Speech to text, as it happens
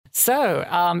So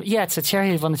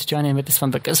Thierry wanted to join in with this one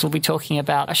because we'll be talking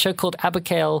about a show called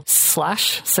Abigail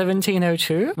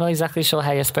 /1702. I'm not exactly sure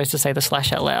how you're supposed to say the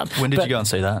slash out loud. When did you go and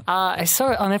see that? I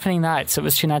saw it on opening night, so it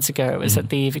was 2 nights ago. It was at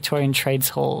the Victorian Trades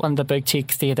Hall, one of the boutique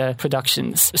theatre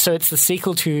productions. So it's the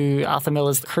sequel to Arthur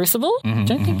Miller's The Crucible. I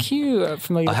don't think you are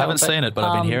familiar with I haven't seen it, but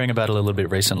I've been hearing about it a little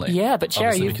bit recently. Yeah, but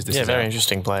Thierry, very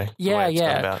interesting play.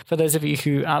 Yeah. For those of you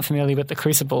who aren't familiar with The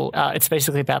Crucible, it's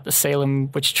basically about the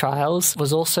Salem witch trials.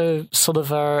 Was also sort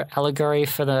of an allegory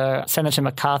for the Senator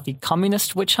McCarthy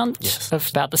communist witch hunt of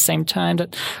about the same time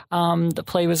that the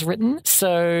play was written.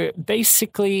 So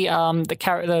basically,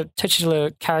 the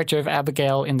titular character of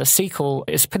Abigail in the sequel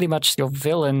is pretty much your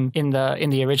villain in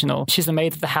the original. She's the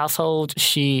maid of the household.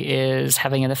 She is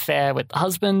having an affair with the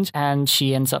husband, and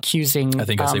she ends up accusing. I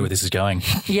think I see where this is going.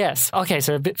 Yes. Okay.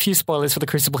 So few spoilers for The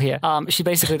Crucible here. She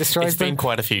basically destroys. It's been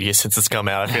quite a few years since it's come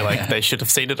out. I feel like they should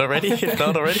have seen it already, if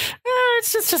not already.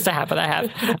 It's just a habit I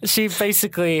have. She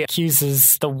basically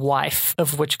accuses the wife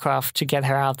of witchcraft to get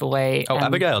her out of the way. Oh,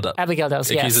 Abigail does. Abigail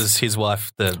does, yes. Accuses his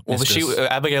wife,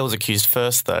 Abigail was accused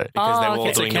first, though, because they were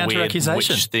all doing a weird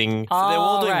witch thing. So they were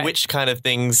all doing witch kind of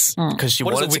things because she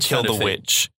wanted to kill the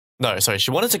witch. No, sorry. She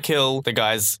wanted to kill the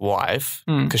guy's wife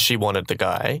because she wanted the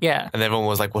guy. Yeah. And everyone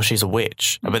was like, well, she's a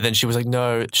witch. But then she was like,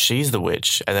 no, she's the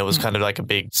witch. And there was kind of like a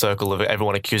big circle of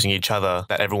everyone accusing each other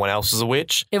that everyone else was a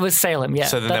witch. It was Salem, yeah.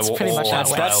 So then that's they were pretty all much how it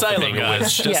went. That's Salem,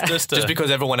 guys. Just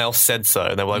because everyone else said so.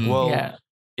 And they were like, well...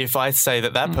 If I say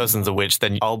that person's a witch,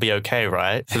 then I'll be okay,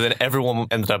 right? So then everyone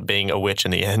ended up being a witch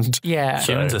in the end. Yeah.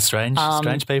 Humans are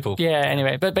strange people. Yeah,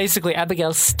 anyway. But basically,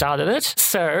 Abigail started it.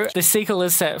 So the sequel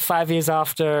is set 5 years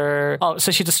after... Oh,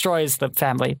 so she destroys the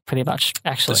family, pretty much,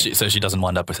 actually. So she doesn't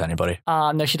wind up with anybody?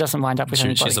 No, she doesn't wind up with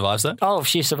anybody. She survives, though? Oh,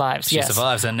 she survives, yes. She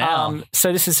survives, and now...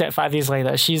 so this is set 5 years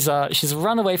later. She's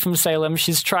run away from Salem.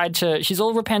 She's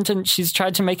all repentant. She's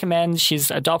tried to make amends.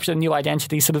 She's adopted a new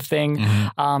identity sort of thing.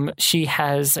 She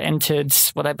has entered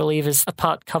what I believe is a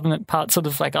part covenant, part sort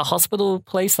of like a hospital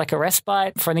place, like a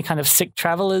respite for any kind of sick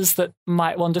travelers that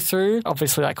might wander through.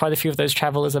 Obviously, like quite a few of those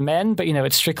travelers are men, but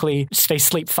it's strictly they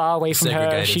sleep far away from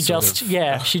her. She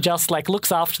just like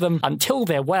looks after them until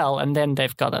they're well, and then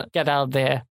they've got to get out of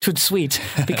there. Too sweet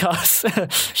because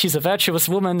she's a virtuous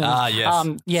woman.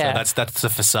 And, yes. So that's the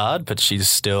facade, but she's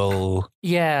still...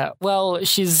 Yeah, well,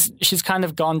 she's kind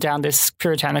of gone down this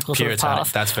puritanical sort of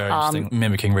path. That's very interesting.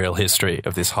 Mimicking real history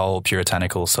of this whole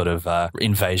puritanical sort of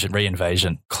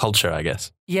reinvasion culture, I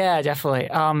guess. Yeah, definitely.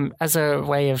 As a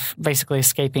way of basically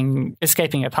escaping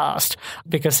her past,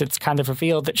 because it's kind of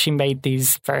revealed that she made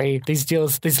these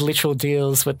literal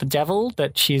deals with the devil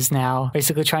that she's now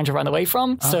basically trying to run away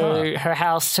from. So her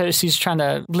house, so she's trying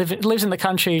to lives in the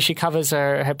country. She covers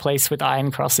her place with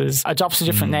iron crosses, adopts a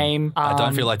different name. I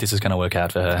don't feel like this is going to work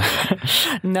out for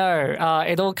her. No,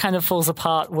 it all kind of falls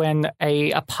apart when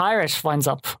a pirate winds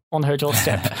up on her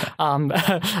doorstep,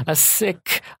 a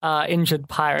sick, injured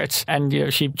pirate,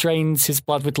 and she drains his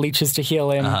blood with leeches to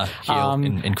heal him.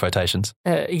 In quotations.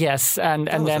 Yes, and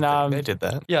then they did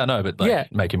that. Yeah, no,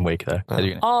 but make him weak though.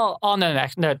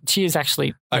 No, she is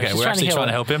actually. Okay, we're actually trying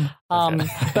to help him.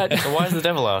 But so why is the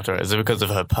devil after her? Is it because of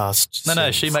her past?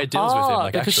 No, she made deals with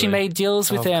him. Because she made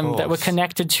deals with him that were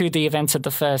connected to the events of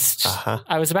the first.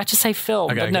 I was about to say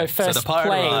film, but no, first so the pirate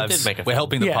play. Arrives, we're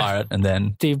helping the pirate, and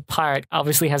then the pirate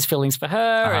obviously has feelings for her,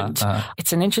 and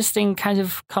it's an interesting kind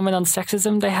of comment on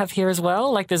sexism they have here as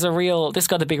well. Like, this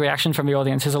got a big reaction from the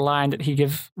audience. There's a line that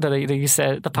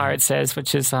the pirate says,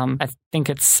 which is, I think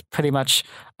it's pretty much,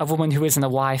 a woman who isn't a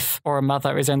wife or a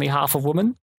mother is only half a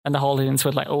woman. And the whole audience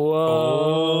were like,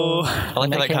 whoa. I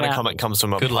like how that kind of comment comes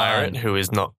from a pirate who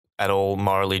is not at all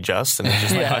morally just, and it's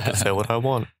just like, I can say what I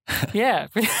want. Yeah,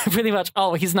 pretty much.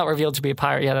 Oh, he's not revealed to be a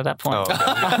pirate yet at that point.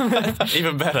 Oh, okay.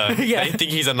 Even better. Yeah. They think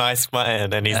he's a nice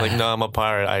man, and he's like, no, I'm a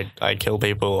pirate. I kill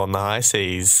people on the high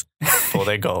seas for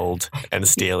their gold and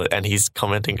steal it. And he's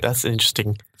commenting, that's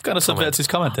interesting. It's kind of subverts his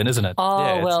comment then, isn't it?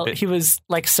 Oh, he was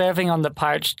like serving on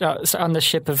the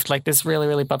ship of like this really,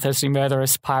 really bloodthirsty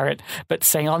murderous pirate, but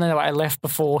saying, oh, no, I left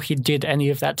before he did any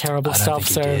of that terrible stuff.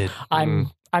 So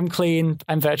I'm clean,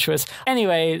 I'm virtuous.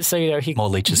 Anyway, so, he... More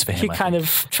leeches for him, He kind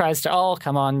of tries to, oh,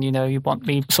 come on, you want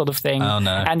me sort of thing. Oh,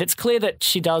 no. And it's clear that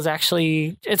she does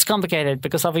actually... It's complicated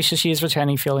because obviously she is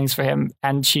returning feelings for him,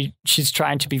 and she's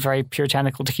trying to be very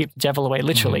puritanical to keep the devil away,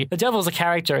 literally. The devil's a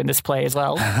character in this play as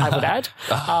well, I would add,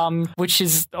 which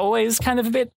is always kind of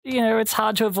a bit, it's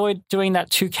hard to avoid doing that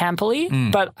too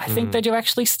campily, but I think they do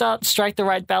actually strike the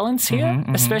right balance here,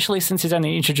 especially since he's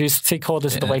only introduced 3/4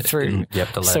 of the way through.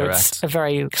 Yep, the later so it's act. A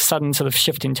very sudden sort of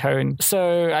shift in tone.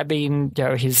 So, I mean,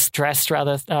 he's dressed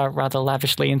rather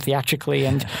lavishly and theatrically,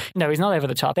 and no, he's not over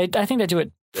the top. I think they do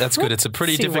it That's good. It's a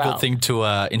pretty difficult thing to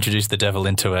introduce the devil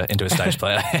into a stage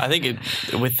play. I think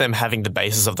with them having the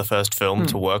basis of the first film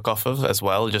to work off of as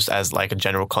well, just as like a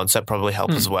general concept, probably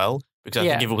helped as well. Because I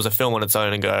think if it was a film on its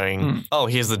own and going, oh,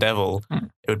 here's the devil, it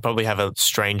would probably have a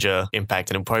stranger impact,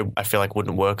 and it probably, I feel like,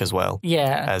 wouldn't work as well.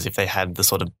 Yeah. As if they had the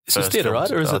sort of This is theatre, right?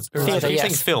 Or is it? Theatre, I keep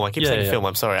saying film. I keep saying film.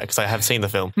 I'm sorry, because I have seen the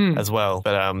film as well.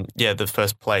 But the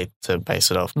first play to base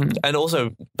it off. And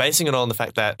also basing it on the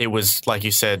fact that it was, like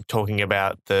you said, talking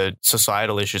about the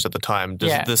societal issues at the time.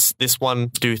 Does this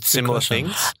one do similar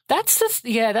things? That's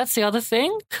the other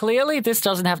thing. Clearly, this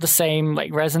doesn't have the same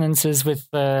like resonances with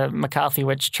the McCarthy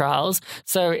witch trials.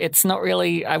 So it's not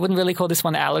really, I wouldn't really call this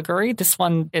one allegory. This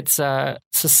one, it's a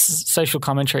social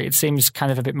commentary. It seems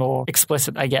kind of a bit more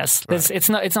explicit, I guess. Right. It's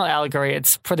not allegory.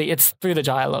 It's through the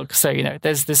dialogue. So,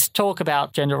 there's this talk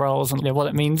about gender roles and what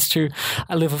it means to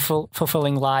live a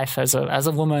fulfilling life as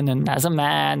a woman and as a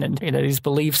man, and these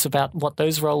beliefs about what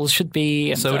those roles should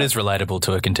be. And, so it is relatable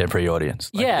to a contemporary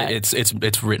audience.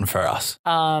 It's written for us.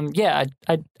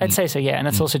 I'd say so. Yeah, and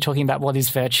it's also talking about what is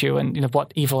virtue and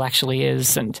what evil actually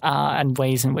is, and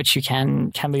ways in which you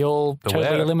can we all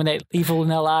totally eliminate evil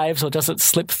in our lives, or does it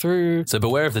slip through? So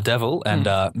beware of the devil and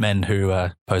men who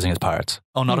are posing as pirates.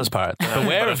 Oh, not as pirates.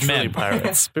 Beware of men.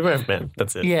 Pirates. Beware of men.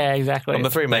 That's it. Yeah, exactly. On the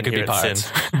three men could be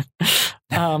pirates.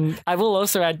 I will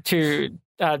also add two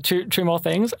more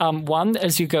things. One,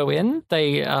 as you go in,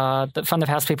 the front of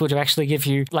house people do actually give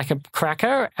you like a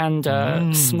cracker and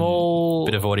a small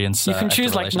bit of audience. You can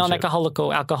choose like non-alcoholic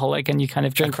or alcoholic, and you kind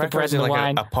of drink the bread and the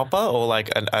wine. A popper or like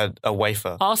a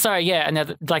wafer? Oh, sorry, yeah,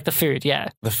 and like the food, yeah,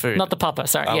 the food, not the popper.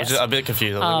 Sorry, I was a bit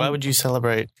confused. I was like, why would you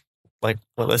celebrate? Like,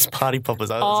 there's party poppers.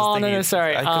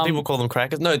 Sorry. People call them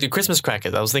crackers. No, the Christmas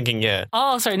crackers. I was thinking, yeah.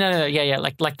 Oh, sorry, no, yeah,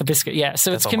 like the biscuit, yeah.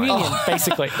 So it's communion,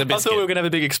 basically. I thought we were going to have a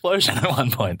big explosion at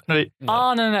one point. No.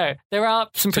 Oh, no. There are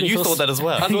some pretty. So you thought that as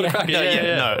well? I thought a cracker.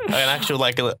 No, an actual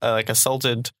like a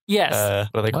salted. Yes.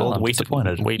 What are they called?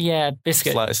 Wheat. Yeah,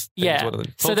 biscuit. Slice. Yeah.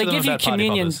 So they give you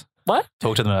communion. What?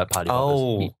 Talk to them about party poppers.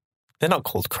 Oh, they're not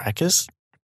called crackers.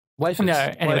 Wafers. No,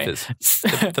 anyway. Wafers.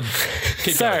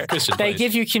 So they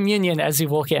give you communion as you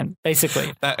walk in,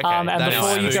 basically. And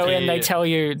before you go in, they tell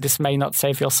you this may not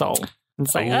save your soul. And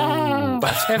it's like,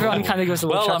 everyone kind of goes a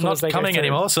little chuckle. I'm not coming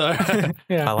anymore, so. I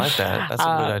like that. That's a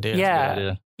good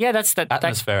idea. Yeah, that's that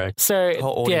atmospheric. So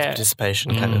whole audience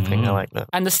participation kind of thing. I like that.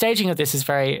 And the staging of this is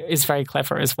very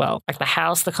clever as well. Like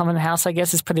the common house, I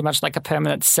guess, is pretty much like a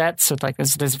permanent set. So like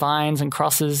there's vines and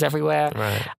crosses everywhere.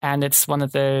 Right. And it's one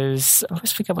of those, I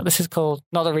always forget what this is called,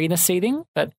 not arena seating,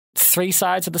 but 3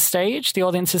 sides of the stage the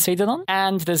audience is seated on.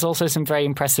 And there's also some very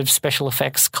impressive special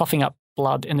effects coughing up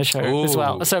blood in the show as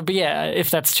well. So, but yeah, if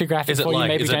that's too graphic for you,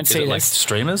 maybe don't see this. Is it like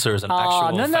streamers or is it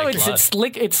actual No, fake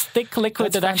blood? it's thick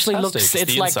liquid that actually looks. It's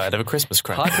the inside of a Christmas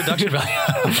cracker. High production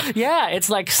value. Yeah, it's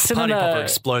like cinema. Party popper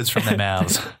explodes from their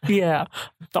mouths. Yeah,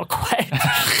 not quite.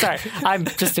 Sorry, I'm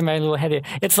just in my little head here.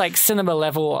 It's like cinema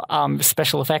level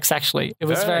special effects. Actually, it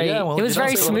was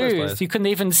very smooth. You couldn't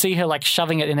even see her like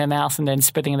shoving it in her mouth and then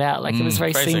spitting it out. Like it was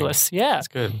very seamless. Yeah, that's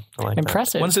good. I like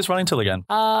impressive. That. When's this running till again?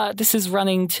 This is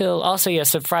running till.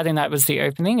 So Friday night was the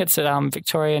opening. It's at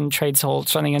Victorian Trades Hall.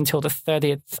 It's running until the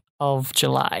 30th of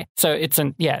July. So it's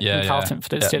in Carlton for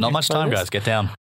this. Not much time, guys. Get down.